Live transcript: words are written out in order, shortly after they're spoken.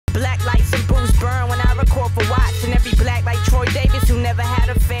Black lights and booze burn when I record for Watts, and every black like Troy Davis who never had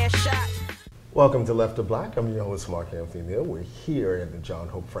a fair shot. Welcome to Left to Black. I'm your host, Anthony Neal. We're here at the John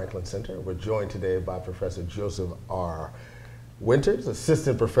Hope Franklin Center. We're joined today by Professor Joseph R. Winters,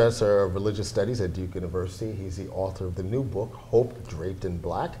 Assistant Professor of Religious Studies at Duke University. He's the author of the new book, Hope, Draped in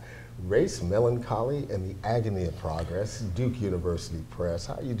Black, Race, Melancholy, and the Agony of Progress, Duke University Press.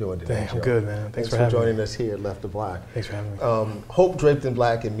 How are you doing today, I'm good, man. Thanks for joining us here at Left to Black. Thanks for having me. Hope, Draped in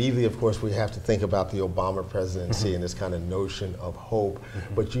Black, immediately, of course, we have to think about the Obama presidency and this kind of notion of hope.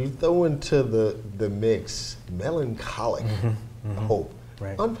 But you throw into the mix melancholic hope.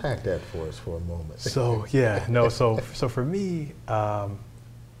 Right. Unpack that for us for a moment. So for me,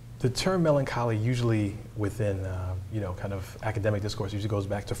 the term melancholy usually within kind of academic discourse usually goes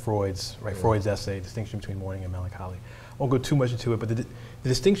back to Freud's essay, Distinction Between Mourning and Melancholy. I won't go too much into it, but the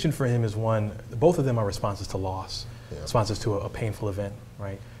distinction for him is one, both of them are responses to loss, responses to a painful event,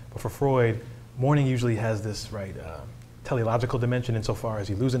 right? But for Freud, mourning usually has this, teleological dimension insofar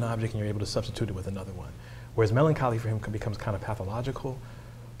as you lose an object and you're able to substitute it with another one. Whereas melancholy for him becomes kind of pathological.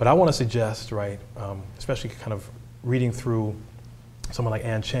 But I want to suggest, especially kind of reading through someone like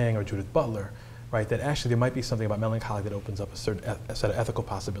Anne Chang or Judith Butler, that actually there might be something about melancholy that opens up a certain set of ethical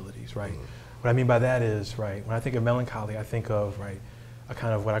possibilities, right? What I mean by that is, when I think of melancholy, I think of, a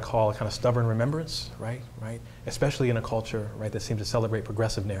kind of what I call a kind of stubborn remembrance, right? Especially in a culture, that seems to celebrate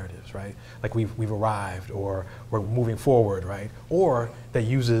progressive narratives, right? Like we've arrived, or we're moving forward, Or that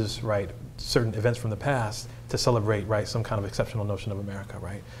uses, certain events from the past to celebrate, some kind of exceptional notion of America,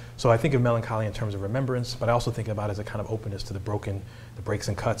 So I think of melancholy in terms of remembrance, but I also think about it as a kind of openness to the breaks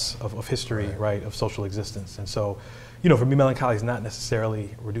and cuts of history, of social existence. And so, for me, melancholy is not necessarily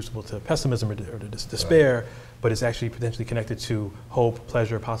reducible to pessimism or to despair, but it's actually potentially connected to hope,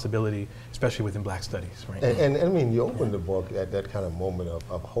 pleasure, possibility, especially within Black studies, And I mean, you opened the book at that kind of moment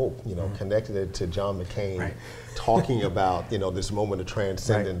of hope, connected it to John McCain talking about, this moment of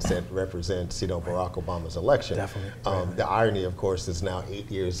transcendence that represents, Barack Obama's election. Definitely. The irony, of course, is now 8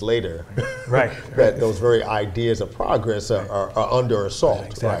 years later, that those very ideas of progress are under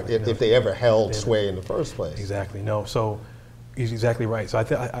assault, if they ever held sway in the first place. Exactly. No, so he's exactly right. So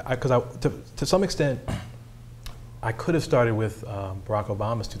to some extent, I could have started with Barack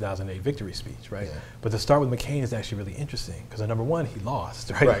Obama's 2008 victory speech, But to start with McCain is actually really interesting because number one, he lost,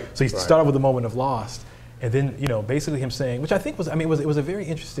 So he started with the moment of loss, and then basically him saying, which I think was, it was a very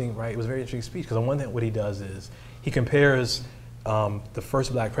interesting, It was a very interesting speech because on one hand, what he does is he compares the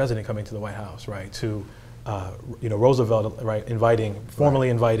first Black president coming to the White House, to Roosevelt, formally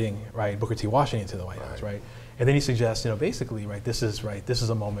inviting, Booker T. Washington to the White House, And then he suggests, basically, this is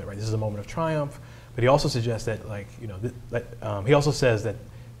a moment, this is a moment of triumph. But he also suggests that, he also says that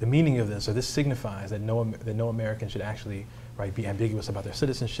the meaning of this, or this signifies that no American should actually, be ambiguous about their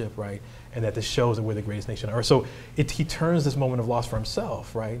citizenship, and that this shows that we're the greatest nation on earth. So he turns this moment of loss for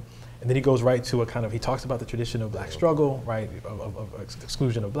himself, And then he goes right to he talks about the tradition of Black struggle, of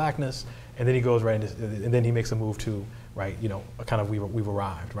exclusion of Blackness, and then he goes and then he makes a move to, a kind of we've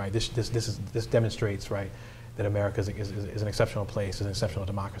arrived, This demonstrates, that America is an exceptional place, is an exceptional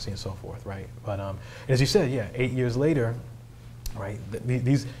democracy, and so forth, But and as you said, 8 years later,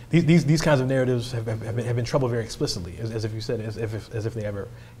 these kinds of narratives have been troubled very explicitly, as if you said, as if they ever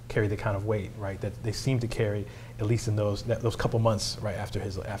carry the kind of weight, that they seem to carry, at least in those couple months, after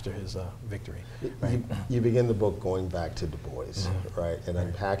his victory. You begin the book going back to Du Bois, and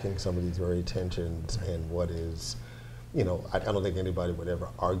unpacking some of these very tensions and what is, I don't think anybody would ever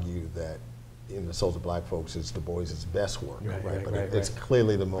argue that in the Souls of Black Folks is Du Bois's best work, but it's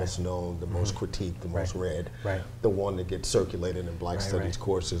clearly the most known, the most critiqued, the most read, the one that gets circulated in Black studies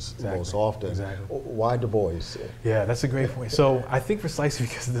courses most often. Why Du Bois? Yeah, that's a great point. So I think precisely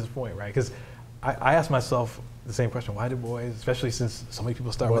because of this point, because I asked myself the same question, why Du Bois, especially since so many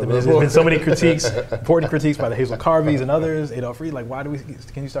people start with him. There's been so many critiques, important critiques by the Hazel Carveys and others, Adolph Reed,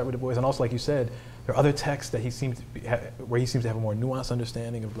 can you start with Du Bois? And also, like you said, there are other texts that where he seems to have a more nuanced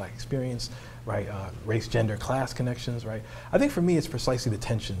understanding of Black experience, race, gender, class connections, I think for me it's precisely the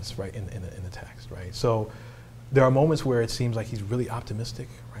tensions, in the text, So there are moments where it seems like he's really optimistic,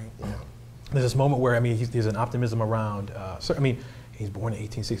 There's this moment where, there's an optimism around, he's born in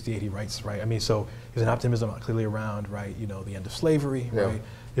 1868, he writes, so there's an optimism clearly around, the end of slavery,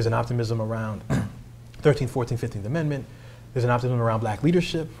 There's an optimism around 13th, 14th, 15th Amendment. There's an optimism around Black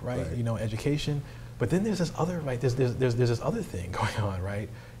leadership, education. But then there's this other, there's this other thing going on,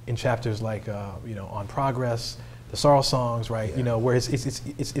 in chapters like, on progress, the sorrow songs, where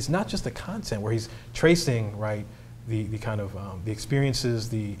it's not just the content, where he's tracing, the kind of the experiences,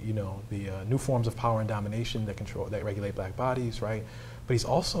 the new forms of power and domination that regulate Black bodies, But but he's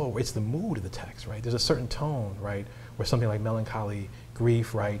also, it's the mood of the text, right? There's a certain tone, right, where something like melancholy,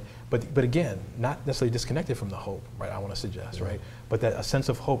 grief, right, but again, not necessarily disconnected from the hope, right, I want to suggest, right, but that a sense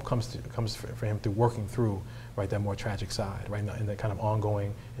of hope comes for him through working through, right, that more tragic side, right, and the kind of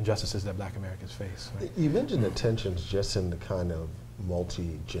ongoing injustices that Black Americans face. Right? You mentioned the tensions just in the kind of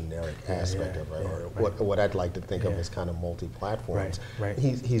multi-generic aspect of it, or what I'd like to think of as kind of multi-platforms. Right.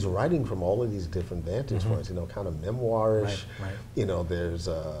 He's writing from all of these different vantage points, you know, kind of memoirish. You know, there's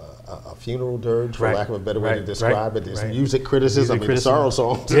a funeral dirge, for lack of a better way to describe it. There's music criticism. I mean, the sorrow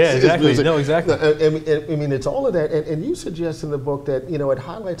songs. Yeah, exactly. No, exactly. I mean, it's all of that. And you suggest in the book that, you know, it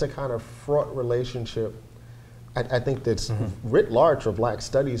highlights a kind of fraught relationship. I think that's writ large for Black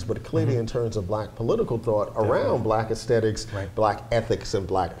studies, but clearly in terms of Black political thought around Black aesthetics, Black ethics, and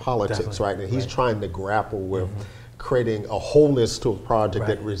Black politics, right? And he's trying to grapple with creating a wholeness to a project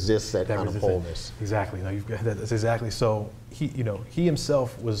that resists that kind of wholeness. Exactly. No, that's exactly. So he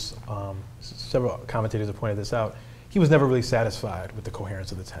himself was. Several commentators have pointed this out. He was never really satisfied with the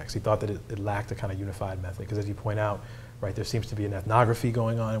coherence of the text. He thought that it lacked a kind of unified method, because as you point out, right, there seems to be an ethnography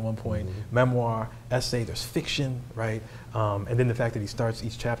going on at one point, memoir, essay, there's fiction, right? And then the fact that he starts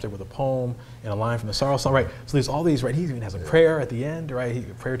each chapter with a poem and a line from the sorrow song, right? So there's all these, right? He even has a prayer at the end, right?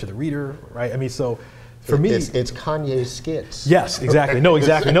 A prayer to the reader, right? I mean, so for me, it's Kanye skits. Yes, exactly. No,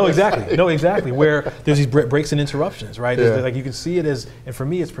 exactly. No, exactly. No, exactly. Where there's these breaks and interruptions, right? Like you can see it as, and for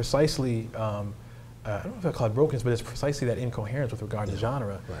me, it's precisely. I don't know if I call it brokenness, but it's precisely that incoherence with regard to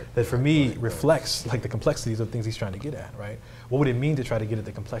genre that for me reflects like the complexities of things he's trying to get at, right? What would it mean to try to get at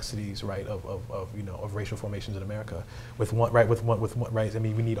the complexities, right, of racial formations in America with one, right? I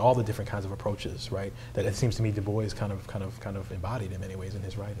mean, we need all the different kinds of approaches, right? That it seems to me Du Bois kind of embodied in many ways in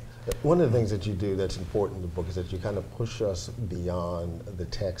his writings. One of the things that you do that's important in the book is that you kind of push us beyond the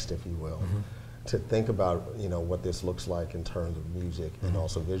text, if you will. To think about, you know, what this looks like in terms of music and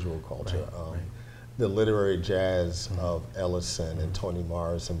also visual culture. The literary jazz of Ellison and Toni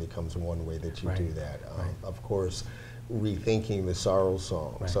Morrison becomes one way that you do that. Of course, rethinking the sorrow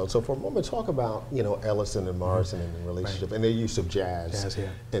song. So for a moment, talk about, you know, Ellison and Morrison and the relationship and their use of jazz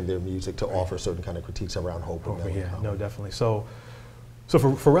in their music to offer certain kind of critiques around hope. No, definitely. So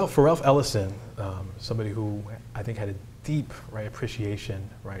for Ralph Ellison, somebody who I think had a deep appreciation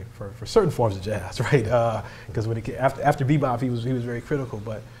for certain forms of jazz, because when after bebop, he was very critical,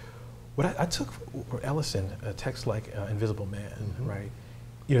 but. What I took for Ellison, a text like Invisible Man, right?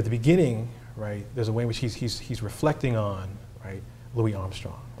 You know, at the beginning, right, there's a way in which he's reflecting on, right, Louis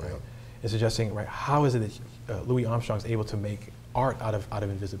Armstrong, right? And suggesting, right, how is it that Louis Armstrong is able to make art out of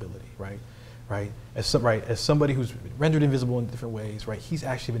invisibility, right? As somebody who's rendered invisible in different ways, right? He's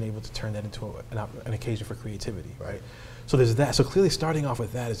actually been able to turn that into an occasion for creativity, right? So there's that. So clearly, starting off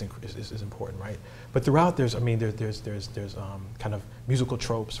with that is important, right? But throughout, there's kind of musical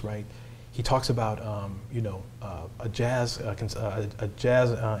tropes, right? He talks about a jazz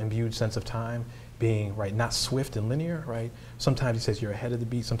imbued sense of time being not swift and linear, right? Sometimes he says you're ahead of the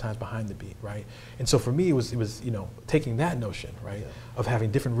beat, sometimes behind the beat, right? And so for me, it was taking that notion, right, of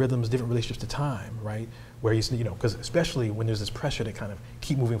having different rhythms, different relationships to time, right? Where he's because especially when there's this pressure to kind of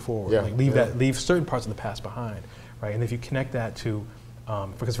keep moving forward, leave certain parts of the past behind. Right, and if you connect that to,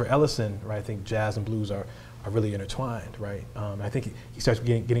 because for Ellison, right, I think jazz and blues are really intertwined, right? I think he starts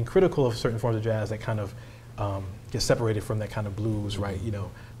getting critical of certain forms of jazz that kind of get separated from that kind of blues, right?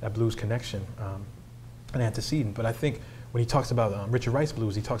 That blues connection, an antecedent. But I think when he talks about Richard Wright's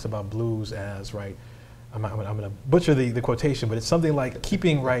blues, he talks about blues as, right, I'm going to butcher the quotation, but it's something like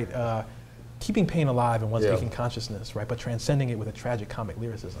keeping pain alive in one's aching consciousness, right? But transcending it with a tragic comic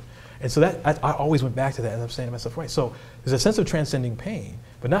lyricism. And so that, I always went back to that, and I'm saying to myself, right, so there's a sense of transcending pain,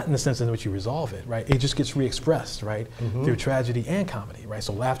 but not in the sense in which you resolve it, right? It just gets re-expressed, right? Through tragedy and comedy, right?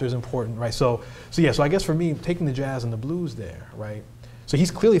 So laughter is important, right? So I guess for me, taking the jazz and the blues there, right? So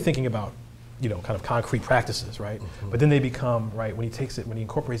he's clearly thinking about, kind of concrete practices, right? But then they become, right, when he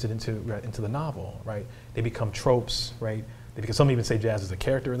incorporates it into the novel, right? They become tropes, right? Because some even say jazz is a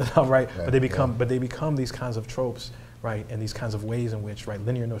character in the novel, right? But they become these kinds of tropes, right? And these kinds of ways in which, right,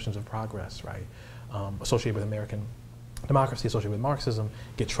 linear notions of progress, right, associated with American democracy, associated with Marxism,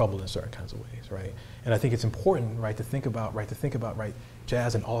 get troubled in certain kinds of ways, right? And I think it's important, right, to think about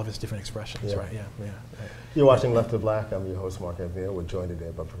jazz and all of its different expressions, right? You're watching Left of Black. I'm your host, Mark Anthony Neal. We're joined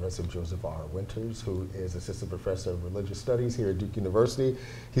today by Professor Joseph R. Winters, who is Assistant Professor of Religious Studies here at Duke University.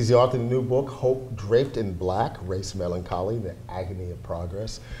 He's the author of the new book, Hope Draped in Black, Race Melancholy, The Agony of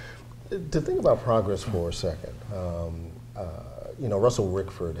Progress. To think about progress for a second, Russell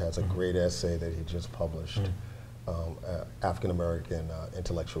Rickford has a great essay that he just published, African American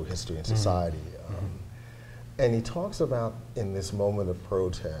Intellectual History and Society. And he talks about in this moment of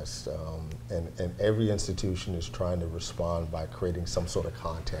protest, and every institution is trying to respond by creating some sort of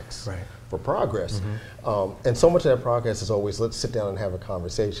context for progress. And so much of that progress is always, let's sit down and have a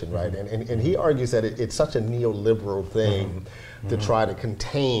conversation, right? And he argues that it's such a neoliberal thing to try to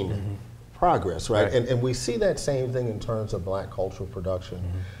contain progress, right? And we see that same thing in terms of black cultural production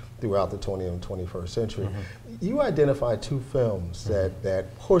throughout the 20th and 21st century. You identify two films that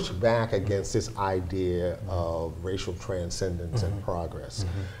push back against this idea of racial transcendence and progress.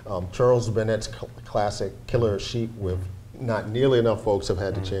 Charles Bennett's classic Killer of Sheep, with not nearly enough folks have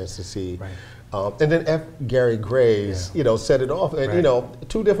had the chance to see. And then F. Gary Gray's, you know, Set It Off. And, you know,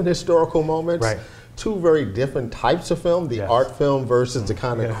 two different historical moments. Two very different types of film, the art film versus the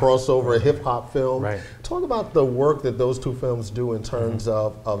kind of crossover hip hop film. Talk about the work that those two films do in terms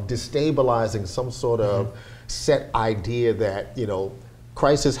of destabilizing some sort of set idea that, you know,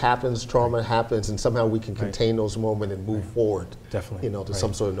 crisis happens, trauma happens, and somehow we can contain those moments and move forward. Definitely. You know, to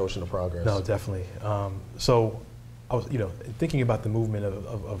some sort of notion of progress. No, definitely. So I was, you know, thinking about the movement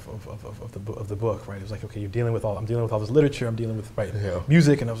of the book, right? It was like, okay, I'm dealing with all this literature, I'm dealing with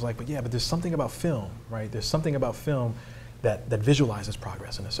music, and I was like, but there's something about film, right? There's something about film that visualizes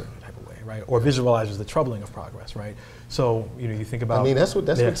progress in a certain type of way, right? Or visualizes the troubling of progress, right? So, you know, you think about. I mean, that's what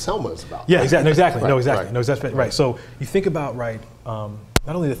Selma is about. Yeah, exactly. Right. So you think about, not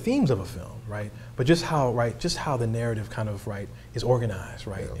only the themes of a film, right, but just how the narrative kind of is organized,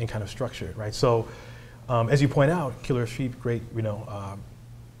 right, and kind of structured, right. So. As you point out, Killer of Sheep, great, you know,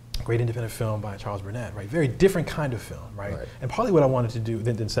 great independent film by Charles Burnett, right? Very different kind of film, right? And partly what I wanted to do,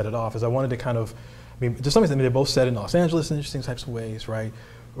 then Set It Off, is I wanted to kind of, I mean, to some extent, they're both set in Los Angeles in interesting types of ways, right?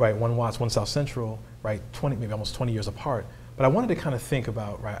 One Watts, one South Central, right? Maybe almost 20 years apart. But I wanted to kind of think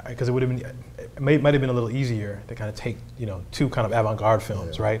about, right, because it would have been, might have been a little easier to kind of take, you know, two kind of avant-garde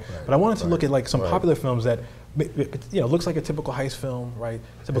films, right? But I wanted to look at like some popular films that, you know, looks like a typical heist film, right?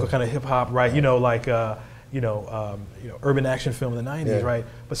 Typical kind of hip hop, right? You know, like urban action film in the '90s, right?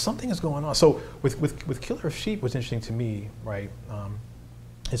 But something is going on. So with Killer of Sheep, what's interesting to me, right,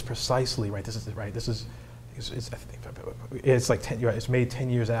 is precisely right. It's like it's made 10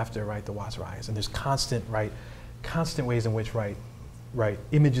 years after the Watts riots, and there's constant ways in which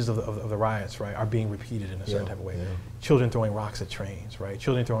images of the riots, are being repeated in a certain type of way. Children throwing rocks at trains,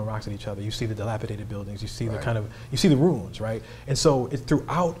 Children throwing rocks at each other. You see the dilapidated buildings. You see the you see the ruins, And so it's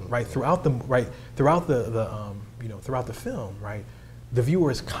throughout the film, the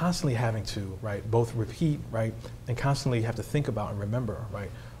viewer is constantly having to, both repeat, and constantly have to think about and remember,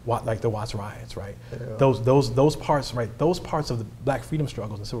 like the Watts riots, Those parts, those parts of the Black freedom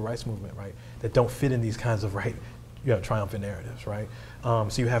struggles and civil rights movement, that don't fit in these kinds of triumphant narratives, so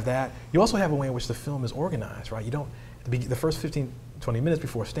you have that. You also have a way in which the film is organized, You don't, the first 15, 20 minutes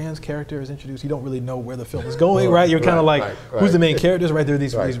before Stan's character is introduced, you don't really know where the film is going, You're kind of like, who's the main characters, There are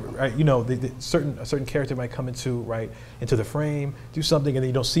these you know, a certain character might come into the frame, do something, and then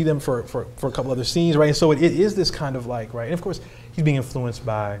you don't see them for a couple other scenes, And so it is this kind of like, And of course, he's being influenced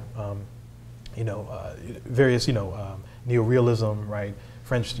by, various, neorealism,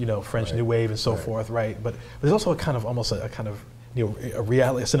 French New Wave and so forth, But there's also a kind of almost a kind of a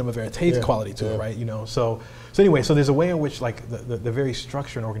reality, a cinema verite quality to it, So anyway, so there's a way in which the very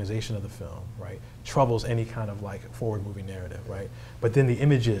structure and organization of the film, troubles any kind of forward-moving narrative, But then the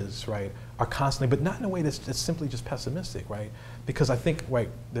images, are constantly, but not in a way that's simply just pessimistic, Because I think,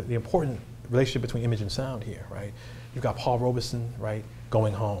 the important relationship between image and sound here, You've got Paul Robeson,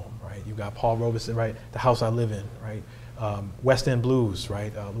 Going Home, You've got Paul Robeson, The House I Live In, West End Blues,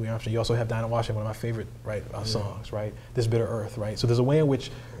 Louis Armstrong. You also have Dinah Washington, one of my favorite songs, This Bitter Earth, So there's a way in which,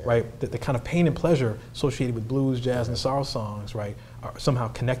 the kind of pain and pleasure associated with blues, jazz, and sorrow songs, are somehow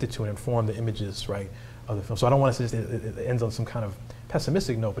connected to and inform the images, of the film. So I don't want to say it ends on some kind of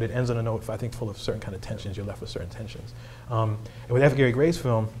pessimistic note, but it ends on a note, I think, full of certain kind of tensions. You're left with certain tensions. And with F. Gary Gray's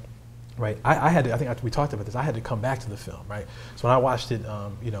film, I had to, I think we talked about this, I had to come back to the film, So when I watched it,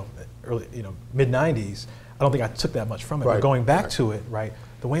 early, mid-90s, I don't think I took that much from it, but going back to it,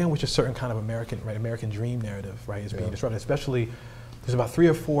 the way in which a certain kind of American dream narrative, is being described, especially, there's about 3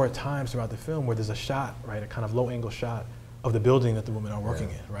 or 4 times throughout the film where there's a shot, a kind of low-angle shot of the building that the women are working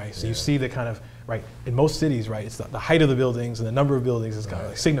in, So you see the kind of, in most cities, it's the height of the buildings and the number of buildings is kind of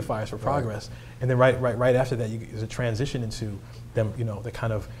like signifiers for progress, and then right after that, there's a transition into them, the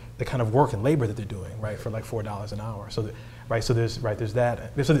kind of work and labor that they're doing, for like $4 an hour. So so there's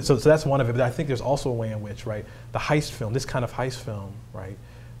that. So that's one of it. But I think there's also a way in which, the heist film, this kind of heist film,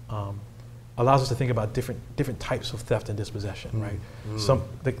 allows us to think about different types of theft and dispossession, right? Some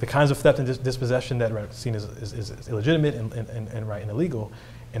the kinds of theft and dispossession that are seen as illegitimate and right and illegal,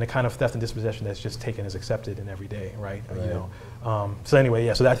 and the kind of theft and dispossession that's just taken as accepted and everyday, right? You know. So anyway,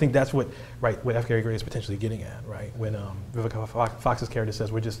 yeah. So I think that's what F. Gary Gray is potentially getting at, right? When Vivica Fox's character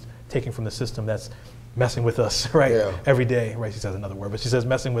says we're just taking from the system that's messing with us, right? Yeah. Every day, right? She says another word, but she says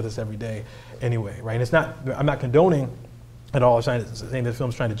messing with us every day, anyway, right? And it's not. I'm not condoning at all saying that the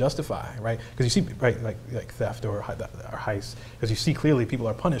film's trying to justify, right? Because you see, right, like theft or heist, because you see clearly people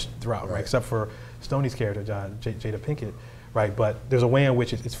are punished throughout, right? Except for Stoney's character, Jada Pinkett, right? But there's a way in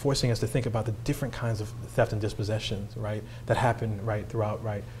which it's forcing us to think about the different kinds of theft and dispossessions, right, that happen, right, throughout,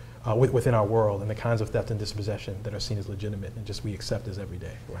 right, within our world, and the kinds of theft and dispossession that are seen as legitimate and just we accept as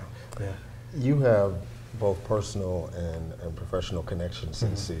everyday, right? Yeah. You have both personal and professional connections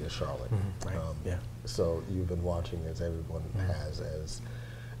in the city of Charlotte. Right. Yeah. So you've been watching, as everyone has, as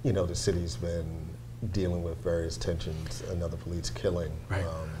you know, the city's been dealing with various tensions, another police killing,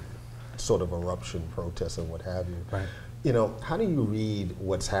 sort of eruption, protests, and what have you. Right. You know, how do you read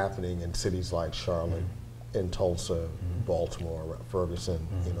what's happening in cities like Charlotte, in Tulsa, Baltimore, Ferguson,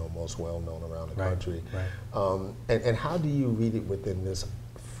 you know, most well known around the country, and how do you read it within this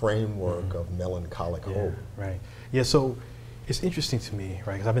framework of melancholic hope? Right. Yeah. So it's interesting to me,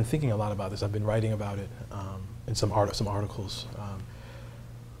 right? Because I've been thinking a lot about this. I've been writing about it in some articles.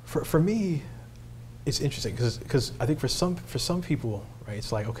 For me, it's interesting because I think for some people, right,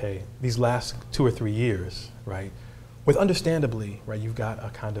 it's like, okay, these last 2 or 3 years, right, with understandably, right, you've got a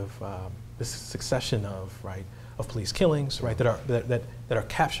kind of this succession of police killings, right, that are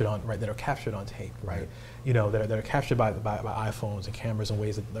captured on tape, right, you know, that are captured by iPhones and cameras in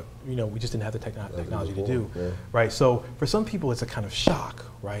ways that you know we just didn't have the technology to do, right. So for some people, it's a kind of shock,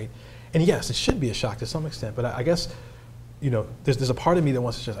 right, and yes, it should be a shock to some extent, but I guess, you know, there's a part of me that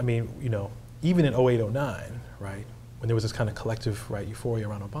wants to just, I mean, you know, even in 08, 09, right, when there was this kind of collective, right, euphoria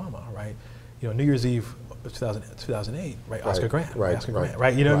around Obama, right, you know, New Year's Eve 2008, right, Oscar Grant, right,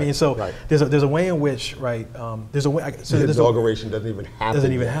 you know what I mean? So there's a way in which, right, there's a way. So the inauguration doesn't even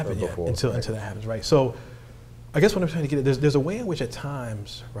happen yet until that happens, right? So I guess what I'm trying to get at, there's a way in which at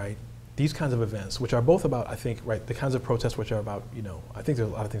times, right, these kinds of events, which are both about, I think, right, the kinds of protests which are about, you know, I think there's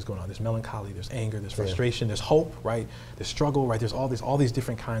a lot of things going on. There's melancholy, there's anger, there's frustration, there's hope, right, there's struggle, right, there's all these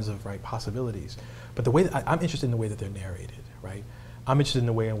different kinds of, right, possibilities. But the way that I'm interested in the way that they're narrated, right? I'm interested in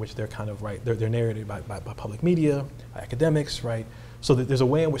the way in which they're kind of, right, they're narrated by public media, by academics, right? So there's a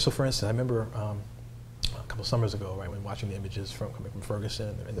way in which, so for instance, I remember a couple summers ago, right, when watching the images coming from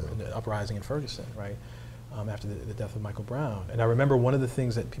Ferguson and the uprising in Ferguson, right, after the death of Michael Brown. And I remember one of the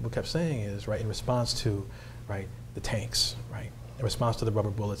things that people kept saying is, right, in response to, right, the tanks, right, in response to the rubber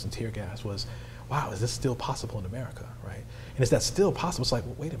bullets and tear gas was, wow, is this still possible in America, right? And is that still possible? It's like,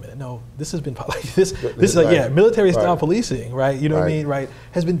 well, wait a minute, no, this has been like this is like, yeah, military style policing, right? You know what I mean, right?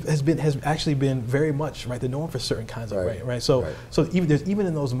 Has actually been very much, right, the norm for certain kinds of right. So even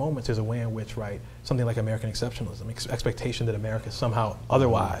in those moments, there's a way in which, right, something like American exceptionalism, expectation that America somehow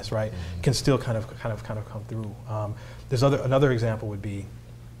otherwise, right, can still kind of come through. There's another example would be,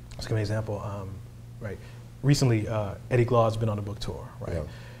 let's give an example, right? Recently, Eddie Glaude's been on a book tour, right? Yeah.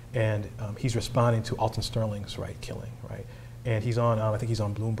 And he's responding to Alton Sterling's killing, right? And he's on, I think he's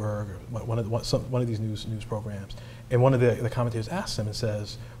on Bloomberg or one of these news programs. And one of the commentators asks him and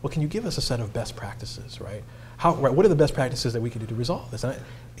says, "Well, can you give us a set of best practices, right? What are the best practices that we can do to resolve this?" And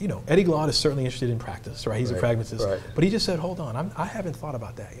you know, Eddie Glaude is certainly interested in practice, right? He's a pragmatist, but he just said, "Hold on, I haven't thought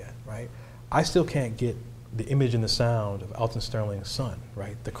about that yet, right? I still can't get the image and the sound of Alton Sterling's son,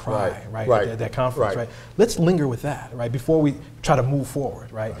 right? The cry, right? That conference, right? Let's linger with that, right? Before we try to move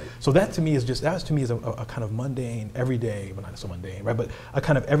forward, right? So that to me is a kind of mundane, everyday, well, not so mundane, right? But a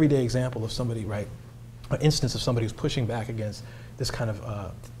kind of everyday example of somebody, right? An instance of somebody who's pushing back against this kind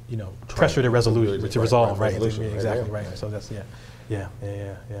of, you know, pressure to resolve, right? Exactly, right. So that's, yeah.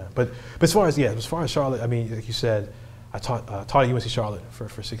 But as far as Charlotte, I mean, like you said, I taught at UNC Charlotte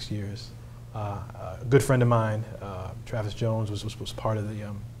for 6 years. A good friend of mine, Travis Jones, was part of the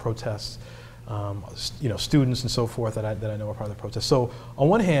protests. You know, students and so forth that I know are part of the protests. So on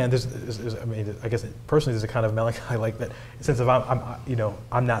one hand, I mean, I guess personally there's a kind of melancholy like that sense of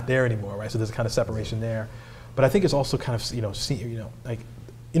I'm not there anymore, right? So there's a kind of separation there. But I think it's also kind of like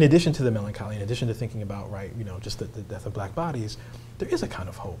in addition to the melancholy, in addition to thinking about just the death of black bodies, there is a kind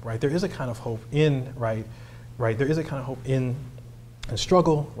of hope, right? There is a kind of hope in there is a kind of hope in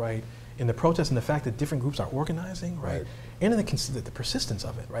struggle, right? In the protests and the fact that different groups are organizing, right? And in the persistence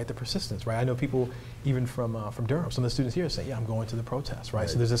of it, right? The persistence, right? I know people even from Durham, some of the students here say, yeah, I'm going to the protests, right?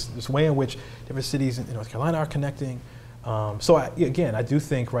 So there's this way in which different cities in North Carolina are connecting, So again, I do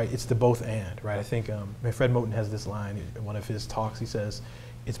think, right, it's the both and, right? I think Fred Moten has this line in one of his talks. He says,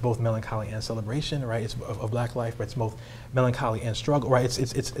 it's both melancholy and celebration, right? It's of Black life, but it's both melancholy and struggle, right?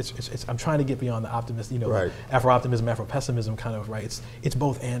 It's I'm trying to get beyond the optimist, right. Afro-optimism, Afro-pessimism kind of, right? It's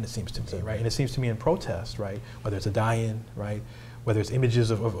both and, it seems to me, right? And it seems to me in protest, right? Whether it's a die-in, right? Whether it's images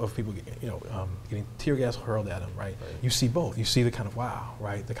of people, getting tear gas hurled at them, right? You see both. You see the kind of wow,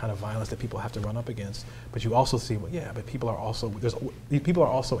 right? The kind of violence that people have to run up against, but you also see, well, yeah, but people are also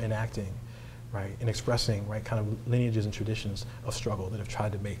enacting, right, and expressing, right, kind of lineages and traditions of struggle that have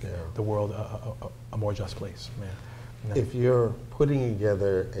tried to make the world a more just place, man. If you're putting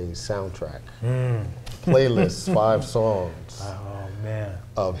together a soundtrack, playlist, 5 songs,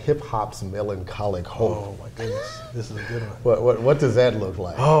 of hip hop's melancholic hope. Oh my goodness, this is a good one. What does that look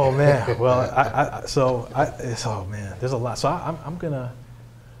like? Oh man, well, man, there's a lot. So I'm gonna.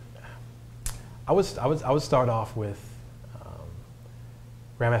 I would start off with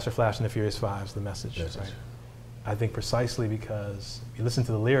Grandmaster Flash and the Furious Five's The Message. Right? I think precisely because you listen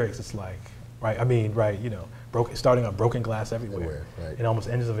to the lyrics, it's like, right, I mean, right, starting on broken glass everywhere. Right. It almost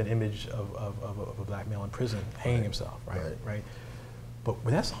ends with an image of a Black male in prison hanging himself, right? But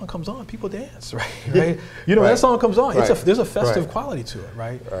when that song comes on, people dance, right? When that song comes on, there's a festive quality to it,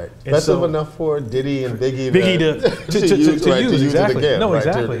 right? Festive enough for Diddy and Biggie to use exactly. Again, no,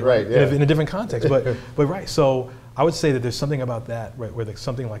 exactly. In a different context, but right. So I would say that there's something about that, right, where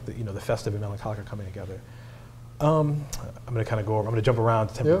something like the festive and melancholic are coming together. I'm going to kind of go over. I'm going to jump around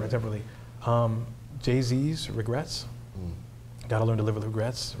temporarily. Jay-Z's Regrets. Got to learn to live with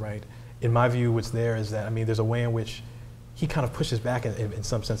regrets, right? In my view, what's there is that, there's a way in which he kind of pushes back in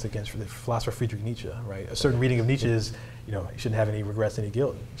some sense against the philosopher Friedrich Nietzsche, right? A certain reading of Nietzsche is, you shouldn't have any regrets, any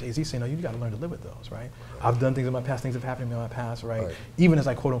guilt. Jay-Z saying, no, you got to learn to live with those, right? I've done things in my past, things have happened to me in my past, right? Even as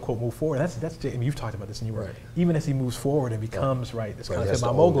I quote unquote move forward, that's Jay, you've talked about this in your work. Even as he moves forward and becomes, this kind of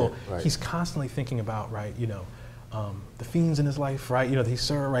hip-hop mogul, he's constantly thinking about, the fiends in his life, right? He's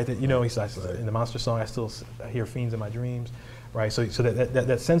Sir, right? That he's in the Monster song. I hear fiends in my dreams, right? So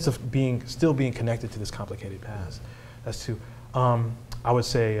that sense of still being connected to this complicated past. That's two. I would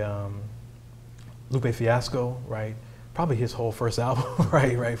say Lupe Fiasco, right? Probably his whole first album,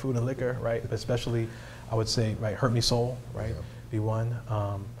 right? Food and Liquor, right? Especially, I would say, right, Hurt Me Soul, right? Be one.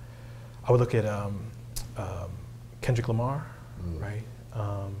 I would look at Kendrick Lamar, right?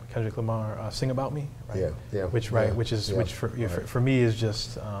 Kendrick Lamar, Sing About Me, right? Which for me is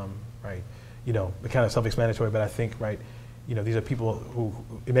just the kind of self-explanatory, but I think these are people who,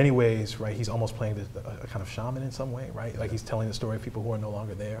 in many ways, right, he's almost playing a kind of shaman in some way, right? Like he's telling the story of people who are no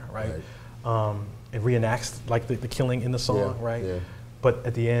longer there, right? It reenacts the killing in the song, right? But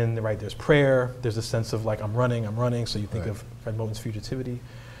at the end, right, there's prayer, there's a sense of I'm running, so you think of Fred Moten's Fugitivity.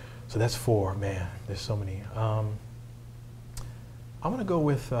 So that's 4, man, there's so many. I'm gonna go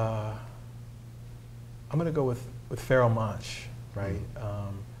with Pharoah Monch, right?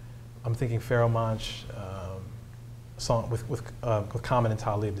 I'm thinking Pharoah Monch song with Common and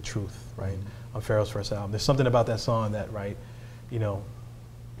Talib, The Truth, right? On Pharaoh's first album. There's something about that song that, right,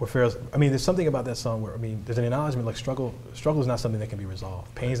 where Pharaoh's, there's something about that song where, there's an acknowledgement like struggle is not something that can be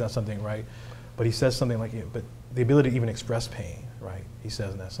resolved. Pain is not something, right? But he says something like, but the ability to even express pain, right? He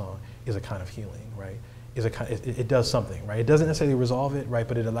says in that song, is a kind of healing, right? It does something, right? It doesn't necessarily resolve it, right?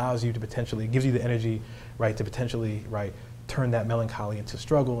 But it allows you to potentially, gives you the energy, right, to potentially, right, turn that melancholy into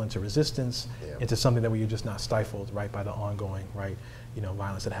struggle, into resistance, into something that where you're just not stifled, right, by the ongoing, right,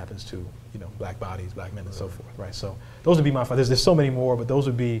 violence that happens to, Black bodies, Black men, and so forth, right? So those would be my 5. There's so many more, but those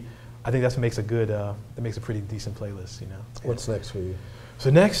would be, I think that makes a good, that makes a pretty decent playlist, What's next for you? So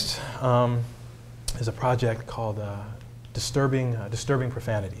next is a project called Disturbing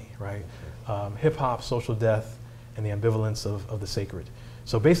Profanity, right? Hip hop, social death, and the ambivalence of the sacred.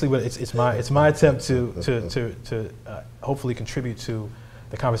 So basically, it's my attempt to hopefully contribute to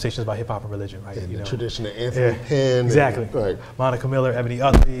the conversations about hip hop and religion, right? In the tradition of Anthony Penn, exactly. Monica Miller, Ebony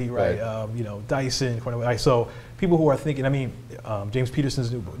Utley, right? Dyson, Cornell, right? So people who are thinking, James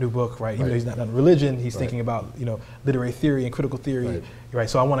Peterson's new book, right? Even though he's not on religion, he's thinking about literary theory and critical theory, right?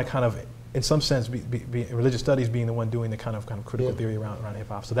 So I want to kind of, in some sense, be religious studies being the one doing the kind of critical theory around hip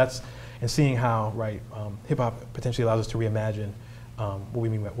hop. So that's, and seeing how, right, hip hop potentially allows us to reimagine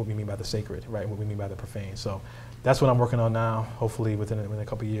what we mean by the sacred, right? What we mean by the profane. So that's what I'm working on now. Hopefully within a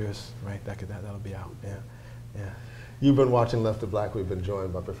couple of years, right? That'll be out. Yeah. You've been watching Left of Black. We've been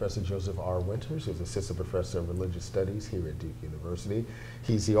joined by Professor Joseph R. Winters, who's Assistant Professor of Religious Studies here at Duke University.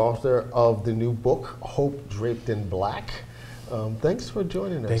 He's the author of the new book, Hope Draped in Black. Thanks for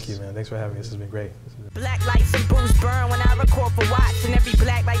joining us. Thank you, man. Thanks for having me. This has been great. Black lights and booze burn when I record for Watts, and every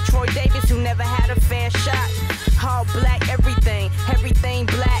black like Troy Davis who never had a fair shot. All black everything, everything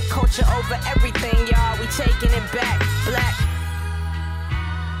black, culture over everything, y'all. We taking it back, black.